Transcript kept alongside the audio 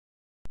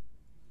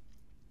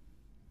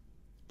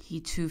He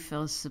too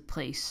fills the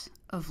place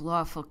of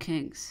lawful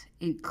kings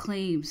and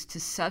claims to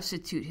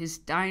substitute his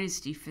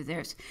dynasty for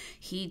theirs.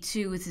 He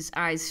too, with his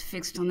eyes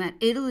fixed on that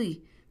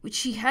Italy which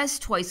he has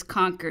twice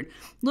conquered,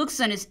 looks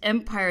on his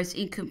empire as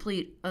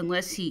incomplete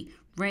unless he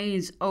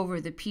reigns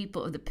over the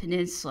people of the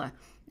peninsula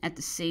at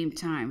the same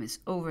time as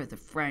over the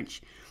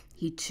French.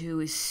 He too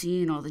has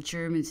seen all the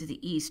Germans of the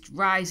East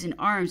rise in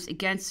arms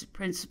against the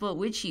principle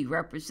which he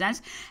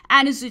represents,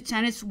 and his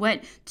lieutenants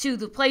went to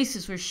the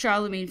places where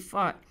Charlemagne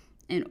fought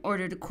in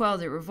order to quell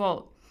their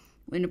revolt.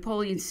 When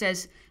Napoleon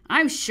says,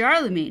 "I'm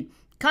Charlemagne,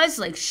 because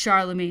like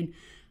Charlemagne,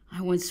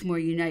 I once more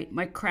unite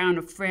my crown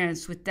of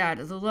France with that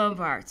of the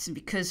Lombards, and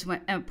because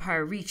my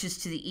empire reaches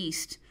to the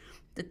east,"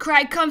 the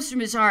cry comes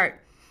from his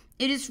heart.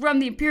 It is from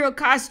the imperial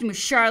costume of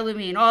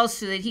Charlemagne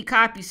also that he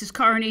copies his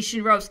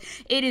coronation robes.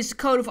 It is the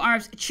coat of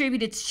arms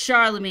attributed to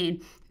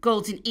Charlemagne,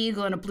 golden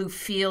eagle on a blue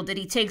field that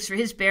he takes for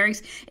his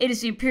bearings. It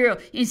is the imperial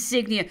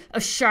insignia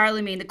of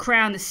Charlemagne, the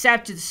crown, the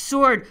scepter, the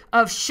sword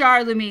of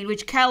Charlemagne,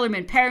 which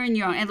Kellerman,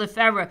 Perignon, and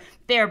Lefebvre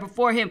bear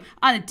before him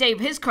on the day of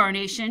his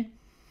coronation.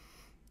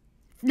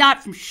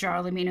 Not from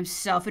Charlemagne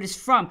himself, it is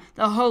from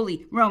the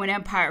Holy Roman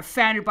Empire,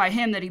 founded by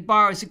him, that he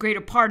borrows the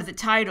greater part of the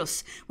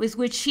titles with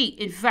which he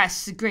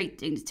invests the great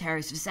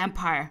dignitaries of his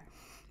empire.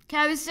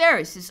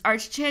 Cavaseris is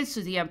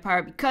Arch-Chancellor of the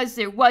Empire because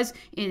there was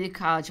in the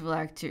College of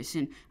Electors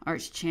an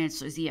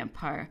Arch-Chancellor of the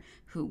Empire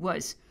who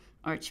was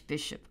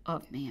Archbishop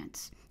of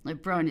Mainz.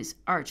 Lebrun is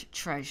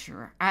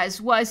Arch-Treasurer,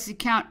 as was the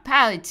Count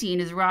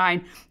Palatine of the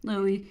Rhine.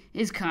 Louis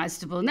is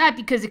Constable, not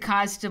because a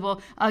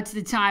Constable up to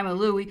the time of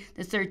Louis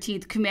XIII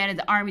commanded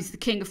the armies of the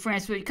King of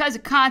France, but because a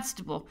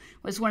Constable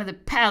was one of the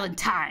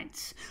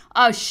Palatines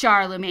of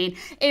Charlemagne.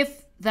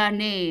 If the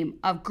name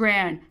of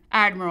Grand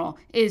Admiral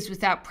is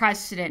without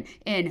precedent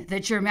in the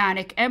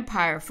Germanic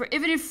Empire, for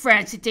even in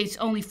France it dates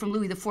only from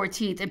Louis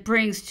XIV and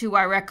brings to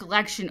our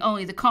recollection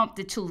only the Comte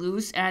de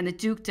Toulouse and the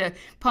Duc de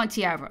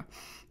Penthièvre.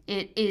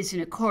 It is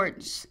in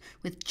accordance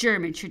with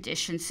German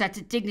traditions that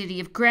the dignity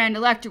of Grand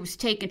Elector was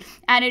taken,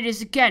 and it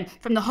is again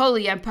from the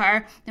Holy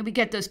Empire that we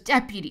get those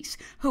deputies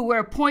who were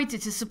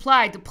appointed to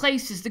supply the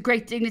places of the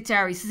great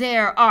dignitaries.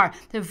 There are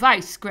the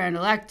Vice Grand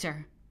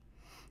Elector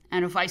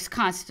and a Vice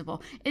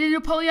Constable in the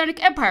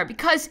Napoleonic Empire,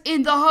 because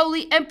in the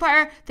Holy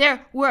Empire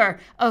there were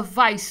a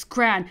Vice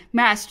Grand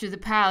Master of the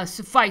Palace,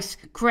 a Vice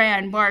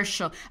Grand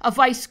Marshal, a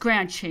Vice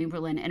Grand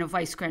Chamberlain, and a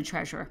Vice Grand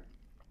Treasurer.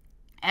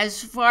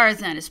 As far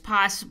then as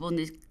possible in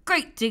the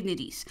great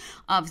dignities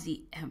of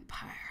the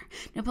empire,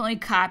 Napoleon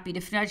copied,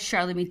 if not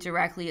Charlemagne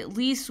directly, at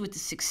least with the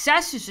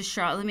successors of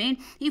Charlemagne,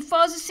 he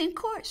follows the same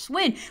course,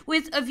 when,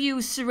 with a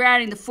view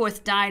surrounding the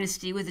fourth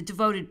dynasty with a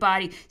devoted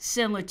body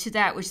similar to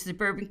that which the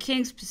Bourbon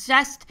kings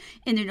possessed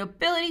in their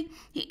nobility,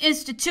 he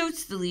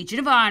institutes the Legion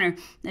of Honor.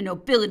 The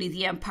nobility of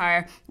the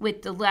empire,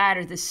 with the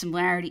latter the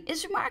similarity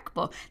is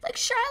remarkable. Like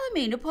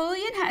Charlemagne,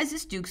 Napoleon has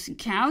his dukes and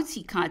counts.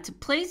 He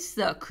contemplates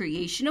the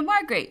creation of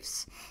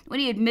margraves. When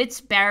he admits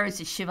barons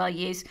and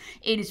chevaliers,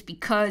 it is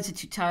because the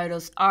two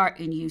titles are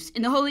in use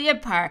in the Holy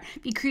Empire.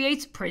 He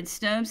creates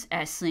princedoms,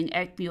 Essling,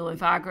 Eckmühl, and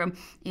Wagram.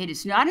 It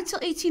is not until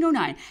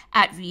 1809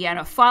 at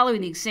Vienna,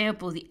 following the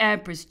example of the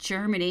Empress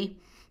Germany.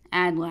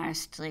 And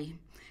lastly,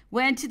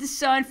 when to the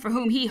son for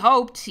whom he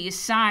hoped he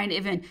assigned,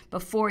 even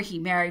before he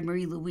married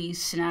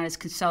Marie-Louise, Sonata's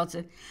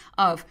consultant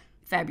of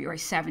February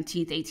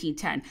 17,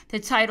 1810, the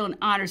title and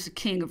honors of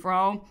King of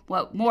Rome,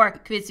 what more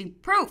convincing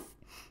proof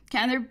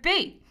can there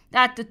be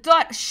that the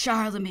thought of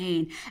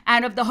Charlemagne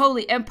and of the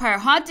Holy Empire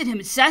haunted him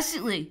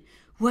incessantly?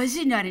 Was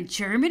it not in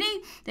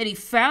Germany that he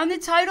found the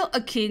title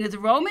a King of the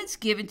Romans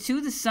given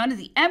to the son of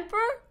the Emperor?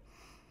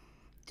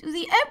 To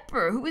the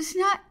Emperor who was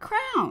not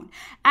crowned.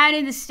 And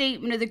in the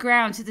statement of the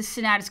grounds of the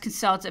Senatus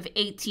Consulta of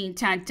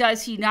 1810,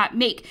 does he not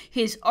make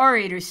his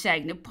orator say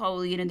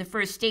Napoleon in the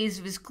first days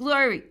of his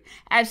glory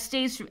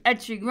abstains from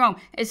entering Rome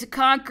as a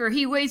conqueror?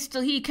 He waits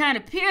till he can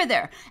appear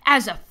there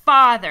as a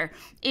father.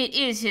 It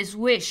is his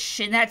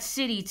wish in that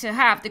city to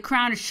have the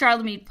crown of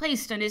Charlemagne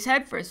placed on his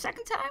head for a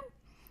second time.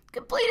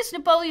 Complete as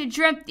Napoleon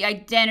dreamt the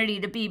identity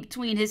to be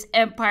between his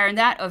empire and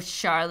that of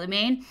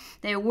Charlemagne,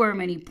 there were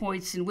many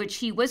points in which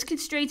he was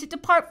constrained to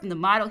depart from the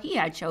model he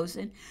had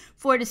chosen.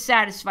 For to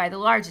satisfy the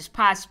largest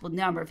possible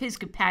number of his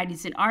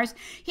companions in arms,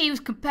 he was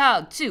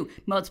compelled to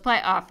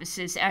multiply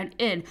offices, and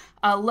in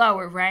a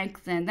lower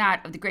rank than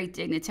that of the great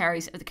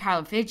dignitaries of the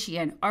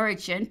Carlovingian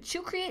origin,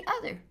 to create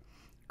other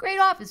great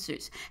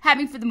officers,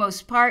 having for the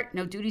most part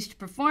no duties to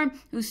perform,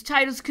 whose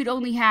titles could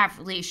only have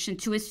relation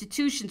to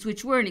institutions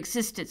which were in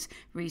existence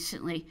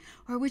recently,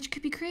 or which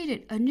could be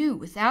created anew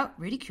without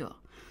ridicule.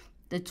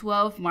 The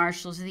 12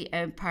 marshals of the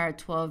empire,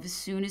 12 as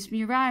soon as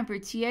Murat and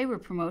Berthier were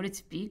promoted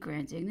to be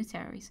grand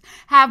dignitaries,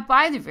 have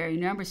by their very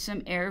number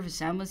some air of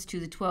resemblance to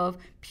the 12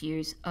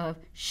 peers of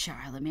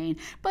Charlemagne.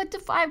 But the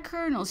 5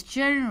 colonels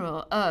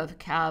general of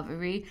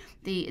cavalry,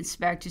 the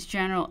inspectors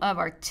general of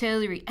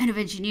artillery and of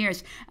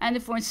engineers, and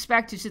the 4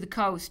 inspectors of the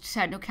coasts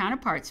had no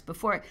counterparts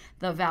before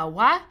the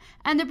Valois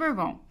and the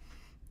Bourbons.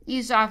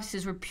 These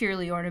offices were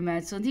purely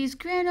ornamental, and these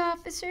grand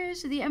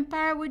officers of the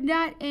empire would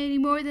not, any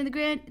more than the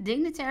grand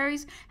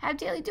dignitaries, have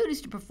daily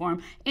duties to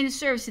perform in the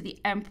service of the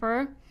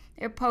emperor.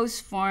 Their posts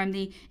formed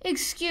the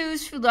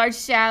excuse for large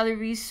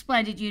salaries,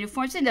 splendid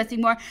uniforms, and nothing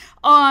more.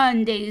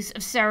 On days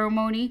of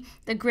ceremony,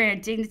 the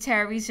grand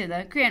dignitaries and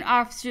the grand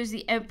officers of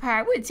the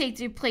empire would take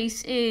their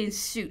place in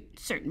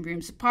certain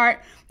rooms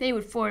apart. They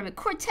would form a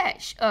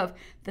cortege of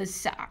the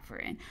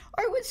sovereign,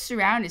 or would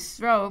surround his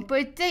throne,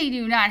 but they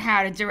knew not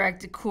how to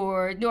direct the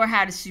court, nor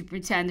how to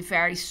superintend the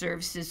various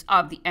services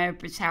of the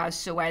emperor's house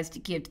so as to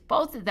give to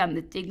both of them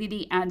the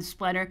dignity and the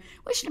splendor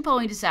which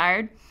Napoleon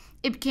desired.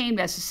 It became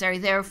necessary,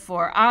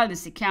 therefore, on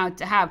this account,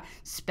 to have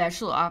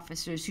special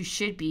officers who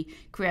should be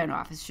grand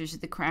officers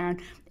of the crown,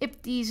 if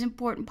these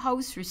important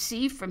posts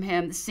received from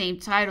him the same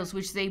titles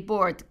which they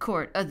bore at the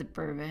court of the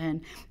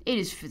Bourbon. It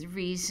is for the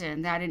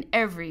reason that in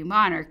every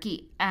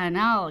monarchy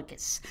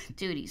analogous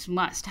duties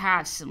must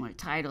have similar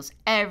titles.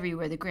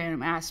 Everywhere the Grand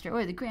Master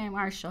or the Grand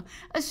Marshal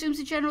assumes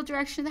the general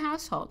direction of the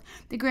household.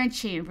 The Grand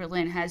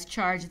Chamberlain has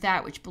charge of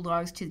that which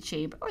belongs to the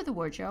chamber or the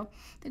wardrobe.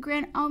 The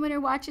Grand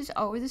Almoner watches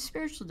over the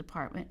spiritual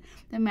department.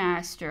 The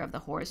Master of the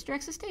Horse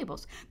directs the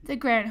stables. The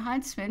Grand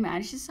Huntsman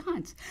manages the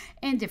hunts.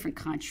 In different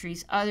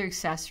countries, other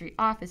accessory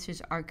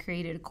officers are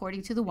created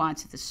according to the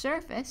wants of the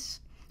service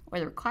or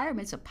the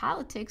requirements of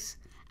politics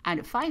and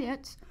of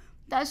finance.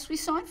 Thus we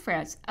saw in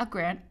France a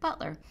Grand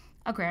Butler,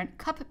 a Grand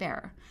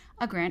Cupbearer,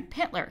 a Grand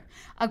Pintler,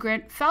 a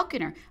Grand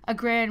Falconer, a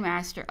Grand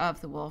Master of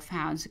the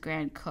Wolfhounds, a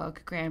Grand Cook,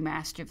 a Grand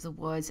Master of the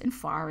Woods and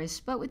Forests,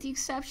 but with the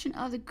exception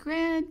of the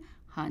Grand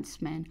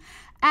Huntsman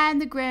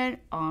and the Grand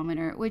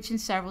Almoner, which in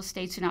several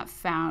states are not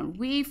found.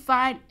 We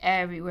find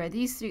everywhere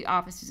these three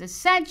offices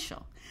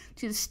essential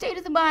to the state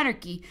of the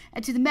monarchy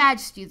and to the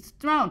majesty of the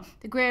throne: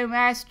 the Grand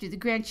Master, the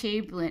Grand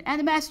Chamberlain, and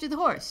the Master of the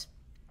Horse.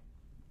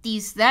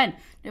 These, then,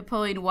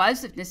 Napoleon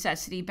was of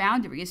necessity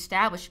bound to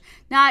reestablish,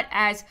 not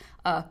as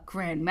a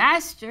Grand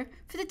Master,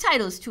 for the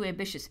title is too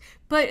ambitious,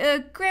 but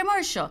a Grand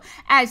Marshal,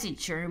 as in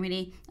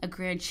Germany, a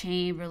Grand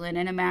Chamberlain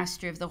and a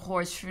Master of the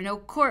Horse, for no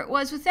court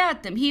was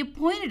without them. He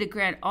appointed a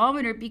Grand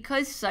Almoner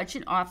because such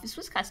an office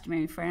was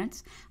customary in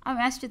France, a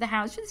Master of the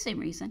House for the same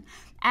reason,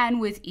 and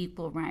with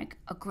equal rank,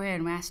 a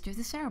Grand Master of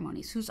the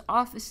Ceremonies, whose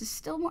office is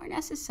still more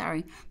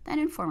necessary than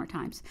in former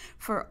times,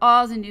 for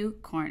all the new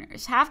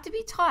corners have to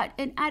be taught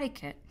in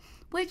etiquette,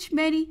 which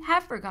many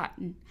have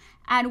forgotten,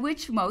 and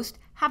which most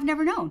have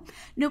never known.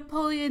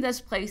 Napoleon thus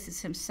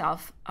places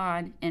himself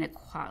on an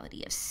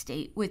equality of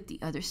state with the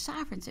other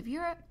sovereigns of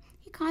Europe.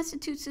 He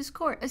constitutes his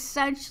court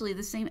essentially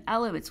the same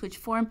elements which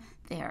form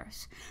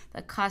theirs.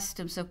 The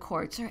customs of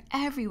courts are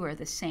everywhere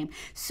the same,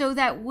 so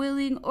that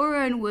willing or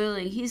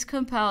unwilling, he is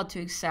compelled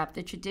to accept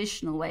the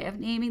traditional way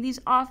of naming these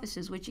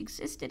offices which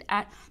existed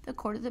at the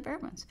court of the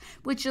Bourbons,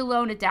 which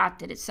alone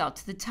adapted itself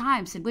to the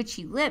times in which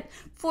he lived.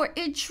 For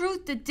in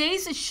truth, the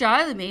days of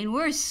Charlemagne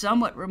were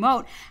somewhat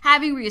remote.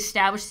 Having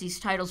reestablished these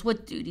titles,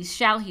 what duties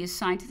shall he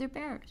assign to their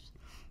bearers?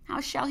 How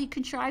shall he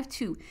contrive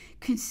to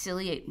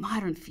conciliate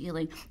modern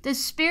feeling, the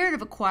spirit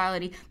of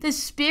equality, the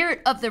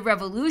spirit of the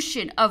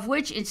revolution, of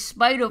which, in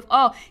spite of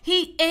all,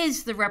 he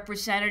is the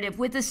representative,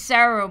 with the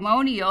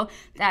ceremonial,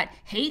 that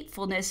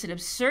hatefulness and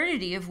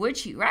absurdity of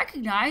which he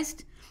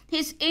recognized?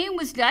 His aim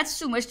was not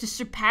so much to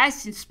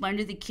surpass in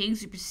splendor the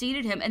kings who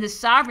preceded him and the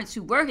sovereigns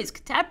who were his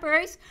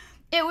contemporaries.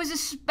 It was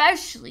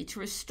especially to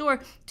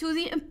restore to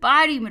the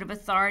embodiment of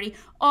authority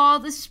all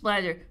the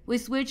splendor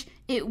with which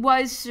it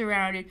was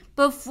surrounded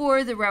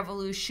before the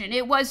Revolution.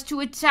 It was to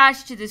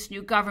attach to this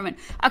new government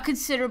a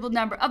considerable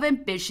number of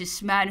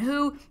ambitious men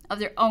who, of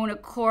their own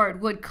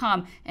accord, would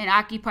come and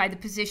occupy the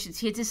positions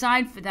he had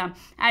designed for them,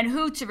 and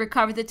who, to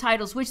recover the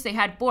titles which they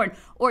had borne,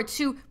 or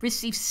to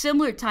receive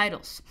similar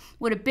titles,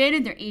 would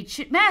abandon their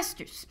ancient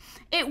masters.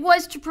 It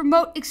was to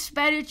promote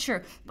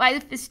expenditure by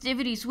the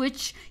festivities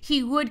which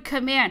he would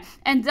command,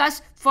 and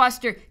thus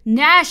foster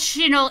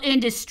national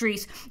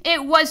industries.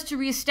 It was to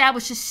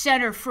reestablish a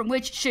center from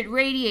which should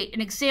radiate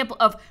an example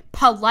of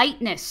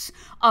politeness,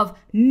 of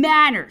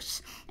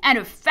manners, and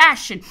of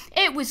fashion.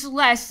 It was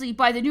lastly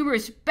by the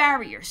numerous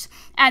barriers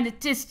and the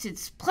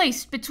distance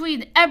placed between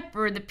the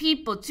emperor and the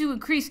people to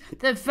increase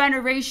the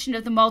veneration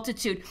of the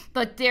multitude.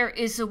 But there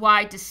is a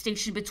wide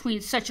distinction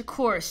between such a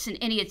course and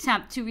any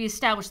attempt to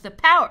reestablish the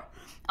power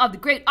of the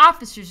great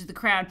officers of the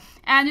crown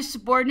and their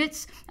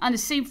subordinates on the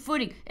same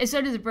footing as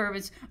under the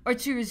Bourbons, or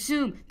to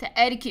resume the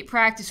etiquette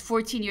practiced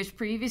 14 years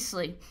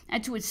previously,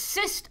 and to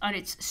insist on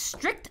its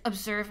strict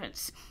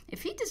observance.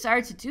 If he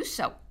desired to do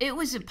so, it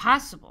was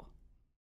impossible.